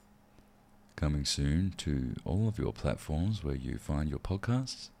Coming soon to all of your platforms where you find your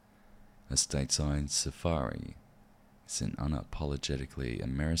podcasts, A Stateside Safari. It's an unapologetically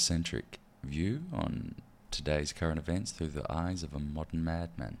Americentric view on today's current events through the eyes of a modern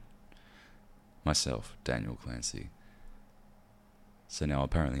madman. Myself, Daniel Clancy. So now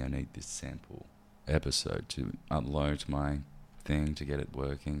apparently I need this sample episode to upload to my thing to get it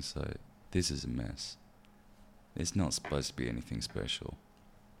working, so this is a mess. It's not supposed to be anything special.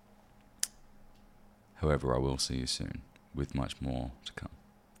 However, I will see you soon with much more to come.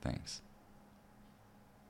 Thanks.